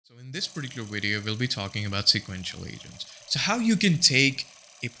So in this particular video, we'll be talking about sequential agents. So how you can take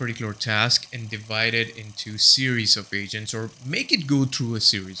a particular task and divide it into series of agents or make it go through a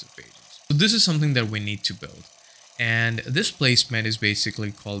series of agents. So this is something that we need to build. And this placement is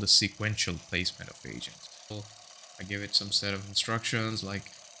basically called the sequential placement of agents. So I give it some set of instructions like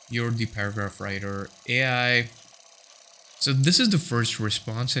you're the paragraph writer AI. So this is the first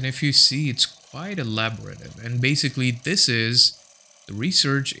response, and if you see, it's quite elaborative. And basically this is the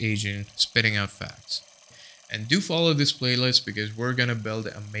research agent spitting out facts. And do follow this playlist because we're gonna build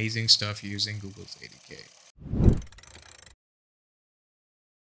amazing stuff using Google's ADK.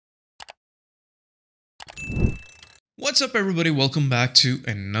 What's up everybody, welcome back to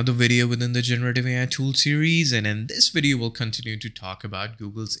another video within the Generative AI tool series, and in this video we'll continue to talk about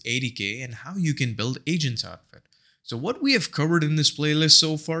Google's ADK and how you can build agents out of it. So what we have covered in this playlist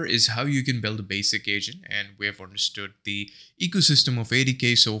so far is how you can build a basic agent, and we have understood the ecosystem of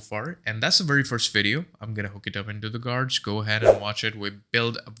ADK so far, and that's the very first video. I'm gonna hook it up into the cards, go ahead and watch it. We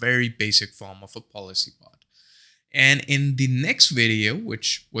build a very basic form of a policy bot. And in the next video,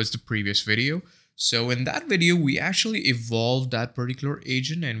 which was the previous video, so in that video, we actually evolved that particular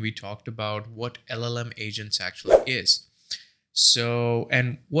agent and we talked about what LLM agents actually is. So,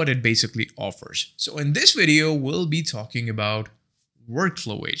 and what it basically offers. So in this video, we'll be talking about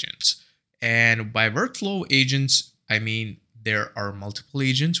workflow agents. And by workflow agents, I mean there are multiple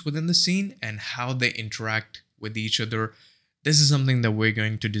agents within the scene and how they interact with each other. This is something that we're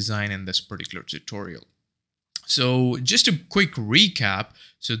going to design in this particular tutorial. So just a quick recap.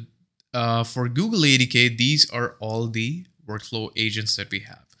 So for Google ADK, these are all the workflow agents that we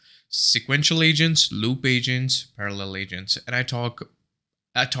have. Sequential agents, loop agents, parallel agents, and I talked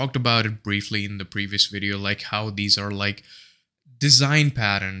about it briefly in the previous video, like how these are like design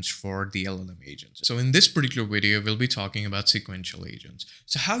patterns for the LLM agents. So in this particular video, we'll be talking about sequential agents.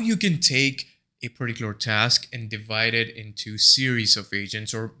 So how you can take a particular task and divide it into series of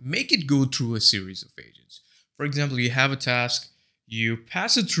agents or make it go through a series of agents. For example, you have a task, you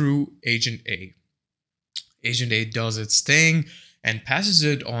pass it through agent A. Agent A does its thing and passes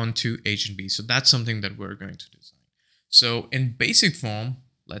it on to agent B. So that's something that we're going to design. So in basic form,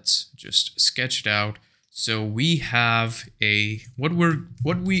 let's just sketch it out. So we have what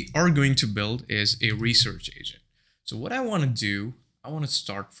we are going to build is a research agent. So what I want to do, I want to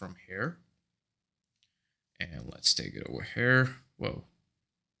start from here. And let's take it over here. Whoa.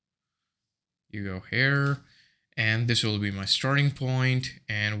 You go here. And this will be my starting point.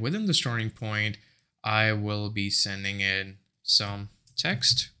 And within the starting point, I will be sending in some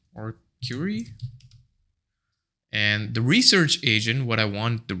text or query. And the research agent, what I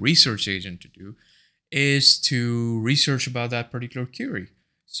want the research agent to do is to research about that particular query.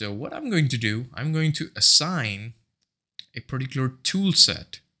 So what I'm going to do, I'm going to assign a particular tool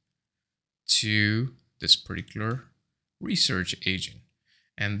set to this particular research agent.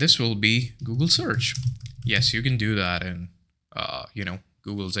 And this will be Google search. Yes, you can do that in,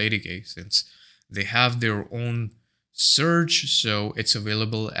 Google's ADK since they have their own search, so it's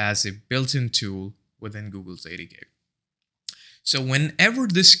available as a built-in tool within Google's ADK. So whenever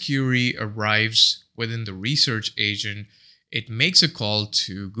this query arrives within the research agent, it makes a call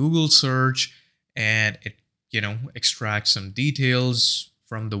to Google search and it, extracts some details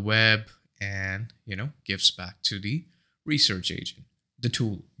from the web and, gives back to the research agent, the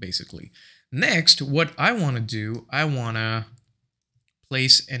tool basically. Next, what I want to do, I want to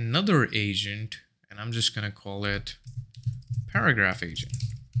place another agent, and I'm just going to call it paragraph agent.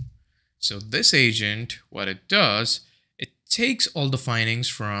 So this agent, what it does, it takes all the findings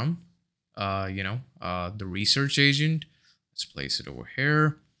from, the research agent. Let's place it over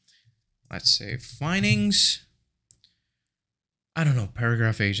here. Let's say findings. I don't know,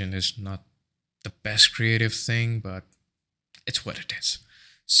 paragraph agent is not the best creative thing, but it's what it is.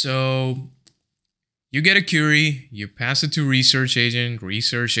 So you get a query, you pass it to research agent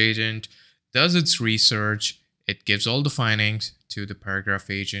does its research, it gives all the findings to the paragraph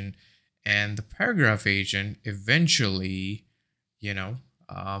agent, and the paragraph agent eventually,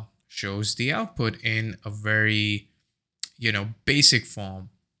 shows the output in a very, basic form,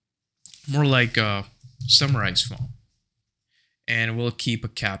 more like a summarized form. And we'll keep a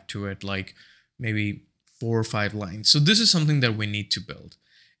cap to it, like maybe 4 or 5 lines. So this is something that we need to build.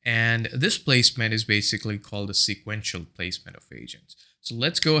 And this placement is basically called a sequential placement of agents. So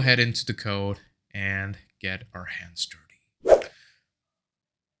let's go ahead into the code and get our hands dirty.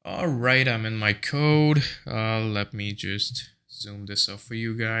 All right, I'm in my code. Let me just zoom this up for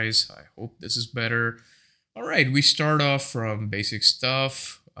you guys. I hope this is better. All right, we start off from basic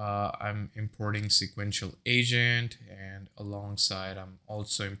stuff. I'm importing sequential agent, and alongside I'm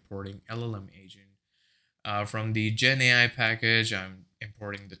also importing LLM agent. From the Gen AI package, I'm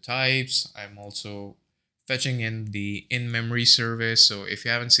importing the types. I'm also fetching in the in-memory service. So if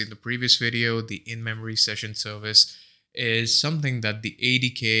you haven't seen the previous video, the in-memory session service is something that the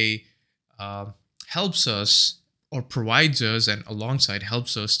ADK helps us or provides us, and alongside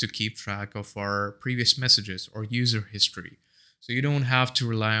helps us to keep track of our previous messages or user history. So you don't have to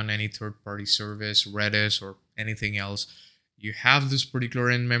rely on any third-party service, Redis, or anything else. You have this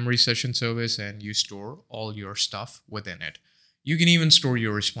particular in-memory session service and you store all your stuff within it. You can even store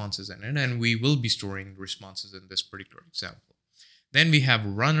your responses in it, and we will be storing responses in this particular example. Then we have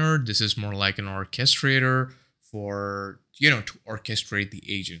runner. This is more like an orchestrator for, to orchestrate the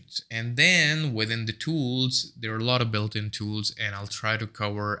agents. And then within the tools, there are a lot of built-in tools, and I'll try to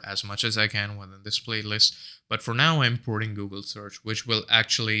cover as much as I can within this playlist. But for now, I'm importing Google Search, which will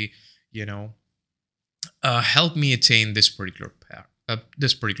actually, help me attain this particular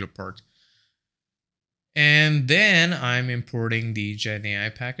part. And then I'm importing the Gen AI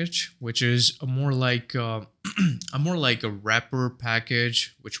package, which is a more like a wrapper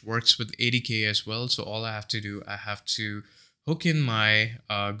package, which works with ADK as well. So all I have to do, I have to hook in my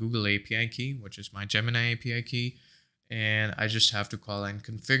Google API key, which is my Gemini API key, and I just have to call and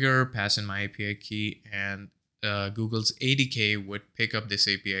configure, pass in my API key, and Google's ADK would pick up this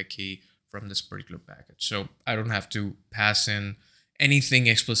API key from this particular package. So I don't have to pass in anything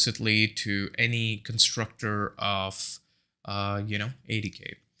explicitly to any constructor of,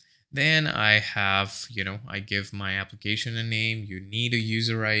 ADK. Then I have, I give my application a name. You need a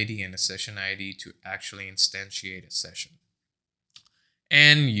user ID and a session ID to actually instantiate a session.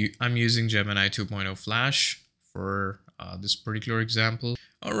 And I'm using Gemini 2.0 Flash for this particular example.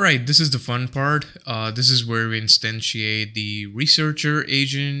 All right, this is the fun part. This is where we instantiate the researcher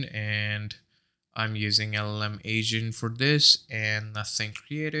agent, and I'm using LLM agent for this and nothing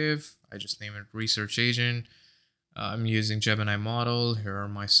creative. I just name it research agent. I'm using Gemini model. Here are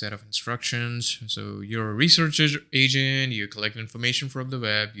my set of instructions. So you're a research agent. You collect information from the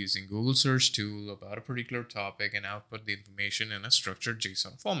web using Google search tool about a particular topic and output the information in a structured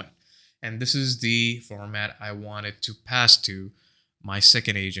JSON format. And this is the format I wanted to pass to my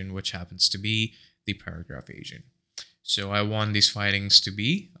second agent, which happens to be the paragraph agent. So I want these findings to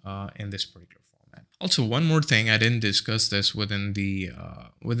be in this particular format. Also, one more thing, I didn't discuss this within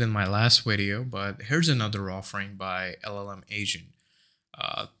my last video, but here's another offering by LLM agent,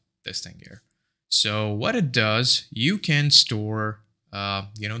 this thing here. So what it does, you can store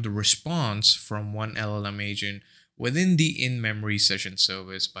the response from one LLM agent within the in-memory session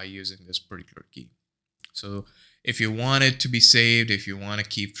service by using this particular key. So if you want it to be saved, if you want to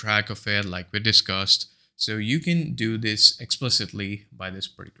keep track of it, like we discussed, so you can do this explicitly by this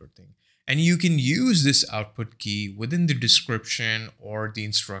particular thing. And you can use this output key within the description or the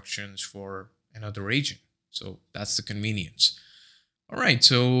instructions for another agent. So that's the convenience. All right,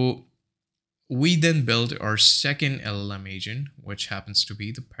 so we then build our second LLM agent, which happens to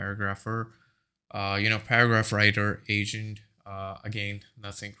be the paragrapher, paragraph writer agent. Again,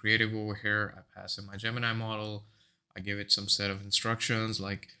 nothing creative over here. I pass in my Gemini model. I give it some set of instructions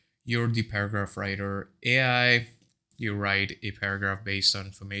like you're the paragraph writer AI. You write a paragraph based on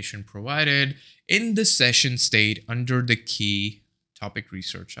information provided in the session state under the key topic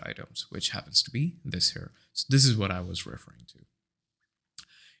research items, which happens to be this here. So this is what I was referring to.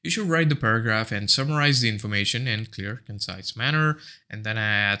 You should write the paragraph and summarize the information in clear, concise manner. And then I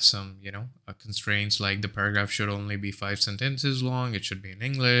add some, constraints like the paragraph should only be 5 sentences long. It should be in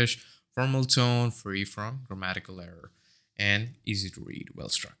English, formal tone, free from grammatical error, and easy to read, well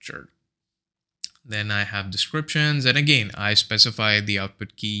structured. Then I have descriptions. And again, I specify the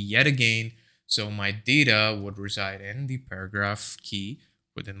output key yet again. So my data would reside in the paragraph key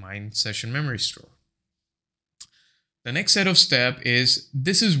within my session memory store. The next set of step is,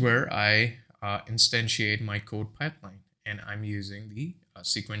 this is where I instantiate my code pipeline, and I'm using the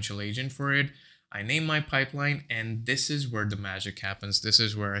sequential agent for it. I name my pipeline, and this is where the magic happens. This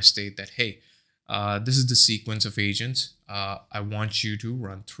is where I state that, hey, this is the sequence of agents I want you to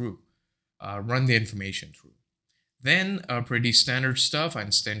run through, run the information through. Then pretty standard stuff, I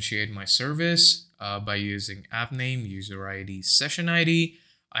instantiate my service by using app name, user ID, session ID.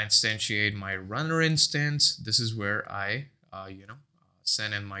 I instantiate my runner instance. This is where I,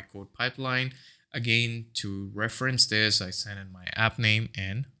 send in my code pipeline. Again, to reference this, I send in my app name,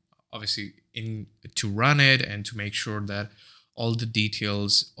 and obviously to run it and to make sure that all the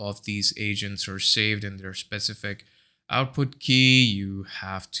details of these agents are saved in their specific output key, you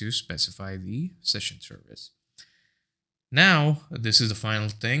have to specify the session service. Now, this is the final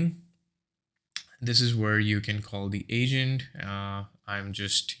thing. This is where you can call the agent. I'm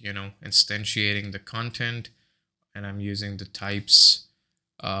just, instantiating the content, and I'm using the types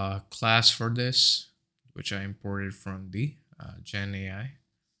class for this, which I imported from the Gen AI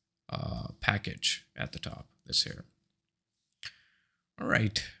package at the top, this here. All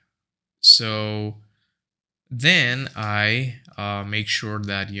right. So then I make sure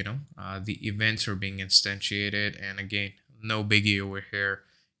that, the events are being instantiated. And again, no biggie over here.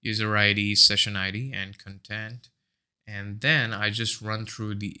 User ID, session ID, and content. And then I just run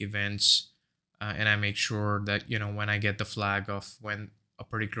through the events and I make sure that, when I get the flag of when a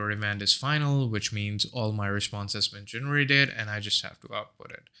particular event is final, which means all my response has been generated, and I just have to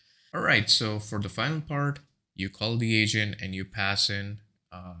output it. All right, so for the final part, you call the agent and you pass in,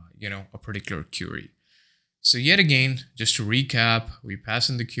 a particular query. So yet again, just to recap, we pass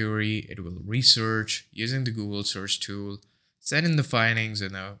in the query, it will research using the Google search tool, send in the findings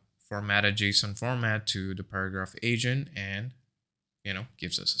in a formatted JSON format to the paragraph agent, and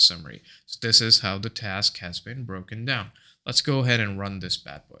gives us a summary. So this is how the task has been broken down. Let's go ahead and run this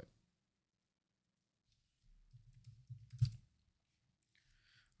bad boy.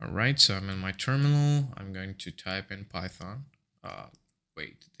 All right, so I'm in my terminal. I'm going to type in Python.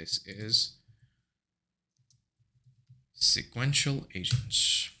 This is sequential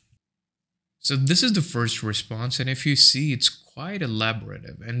agents. So this is the first response, and if you see, it's quite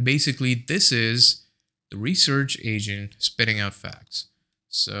elaborative. And basically, this is the research agent spitting out facts.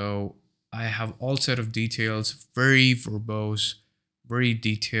 So I have all set of details, very verbose, very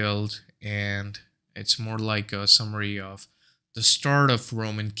detailed, and it's more like a summary of the start of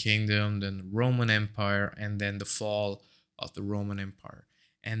Roman Kingdom, then the Roman Empire, and then the fall of the Roman Empire.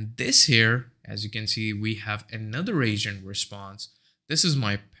 And this here, as you can see, we have another agent response. This is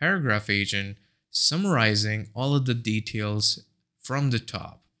my paragraph agent summarizing all of the details from the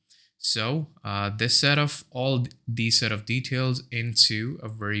top. So this set of all these set of details into a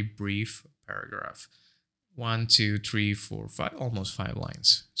very brief paragraph. 1, 2, 3, 4, 5, almost 5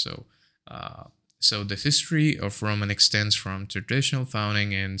 lines. So the history of Roman extends from traditional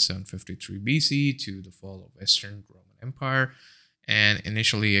founding in 753 BC to the fall of Western Roman Empire, and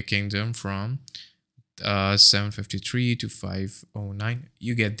initially a kingdom from 753 to 509.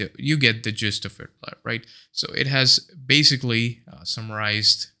 You get the gist of it, right? So it has basically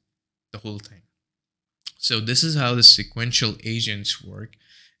summarized the whole thing. So this is how the sequential agents work,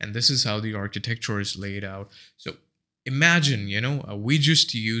 and this is how the architecture is laid out. So imagine, we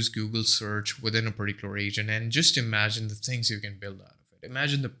just use Google search within a particular agent, and just imagine the things you can build out of it.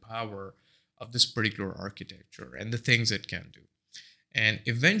 Imagine the power of this particular architecture and the things it can do. And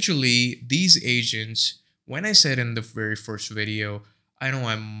eventually these agents, when I said in the very first video, I know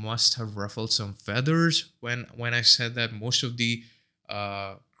I must have ruffled some feathers when I said that most of the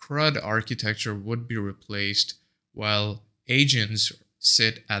CRUD architecture would be replaced while agents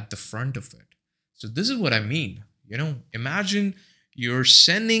sit at the front of it. So this is what I mean. Imagine you're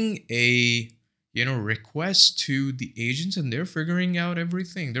sending a request to the agents and they're figuring out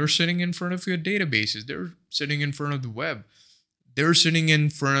everything. They're sitting in front of your databases. They're sitting in front of the web. They're sitting in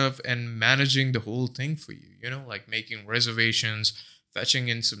front of and managing the whole thing for you, like making reservations, fetching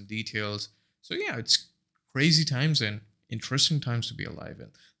in some details. So yeah, it's crazy times and interesting times to be alive in.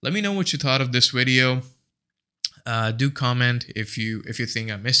 Let me know what you thought of this video. Do comment if you think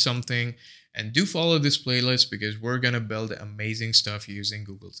I missed something, and do follow this playlist because we're gonna build amazing stuff using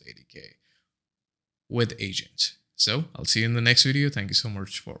Google's ADK with agents. So I'll see you in the next video. Thank you so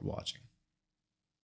much for watching.